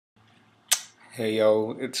Hey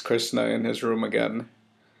yo, it's Krsna in his room again.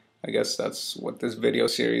 I guess that's what this video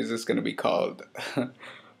series is gonna be called.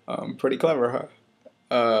 Pretty clever,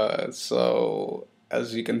 huh? So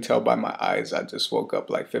as you can tell by my eyes, I just woke up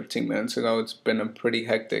like 15 minutes ago. It's been a pretty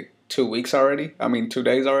hectic 2 weeks already. I mean, 2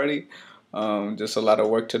 days already. Just a lot of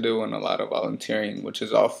work to do and a lot of volunteering, which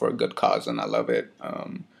is all for a good cause, and I love it.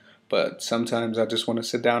 But sometimes I just want to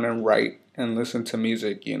sit down and write and listen to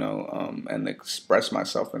music, and express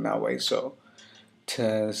myself in that way. So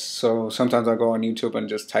sometimes I go on YouTube and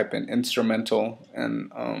just type in instrumental and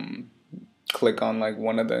click on like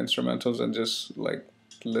one of the instrumentals and just like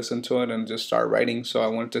listen to it and just start writing. So I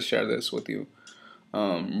wanted to share this with you.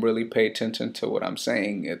 Really pay attention to what I'm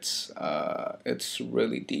saying. It's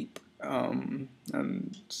really deep, and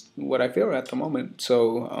what I feel at the moment.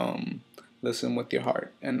 So listen with your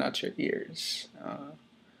heart and not your ears.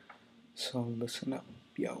 So listen up,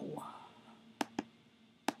 yo.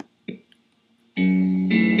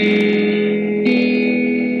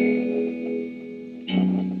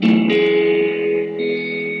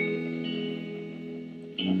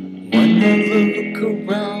 When I look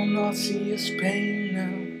around, all I see is pain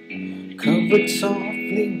now, covered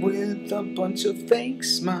softly with a bunch of fake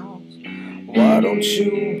smiles. Why don't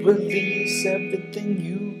you release everything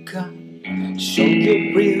you got? Show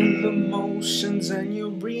your real emotions and your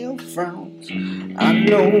real frowns. I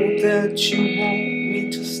know that you want me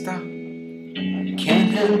to stop.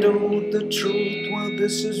 Can't handle the truth, well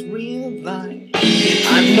this is real life.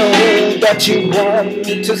 I know that you want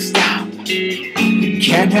me to stop.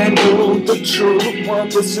 Can't handle the truth, well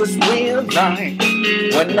this is real life.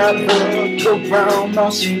 When I look around, all I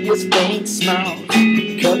see is fake smiles.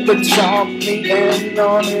 Cut the chocolate and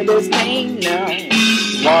all it is pain now.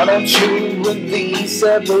 Why don't you release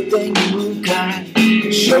everything you got?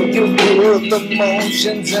 Show your real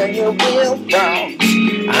emotions and your real thoughts.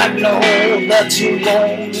 I know that you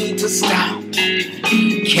want me to stop.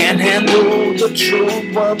 Can't handle the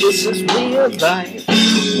truth, well this is real life.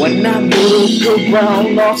 When I look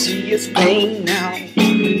around, all I see is pain now.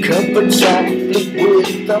 Covered chocolate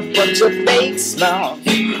with a bunch of fake smiles.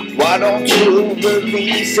 Why don't you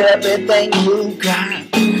release everything you got?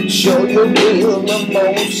 Show your real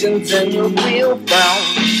emotions and your real thoughts.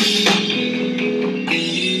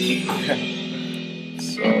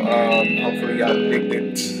 So hopefully y'all digged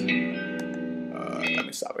it. Let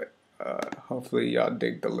me stop it. Hopefully y'all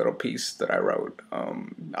dig the little piece that I wrote.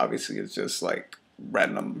 Obviously it's just like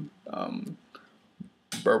random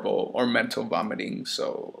verbal or mental vomiting.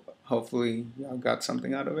 So hopefully y'all got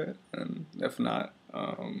something out of it, and if not,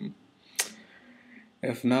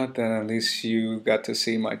 then at least you got to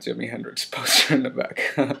see my Jimi Hendrix poster in the back.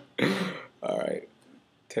 All right,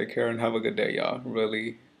 take care and have a good day, y'all.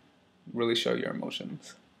 Really, really show your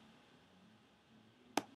emotions.